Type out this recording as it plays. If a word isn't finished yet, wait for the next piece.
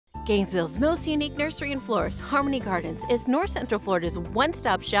Gainesville's most unique nursery and florist, Harmony Gardens, is North Central Florida's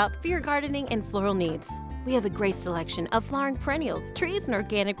one-stop shop for your gardening and floral needs. We have a great selection of flowering perennials, trees, and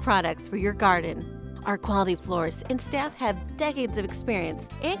organic products for your garden. Our quality florists and staff have decades of experience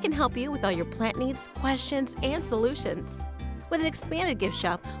and can help you with all your plant needs, questions, and solutions. With an expanded gift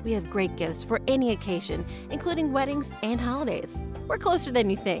shop, we have great gifts for any occasion, including weddings and holidays. We're closer than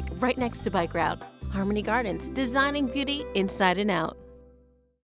you think, right next to Bike Route. Harmony Gardens, designing beauty inside and out.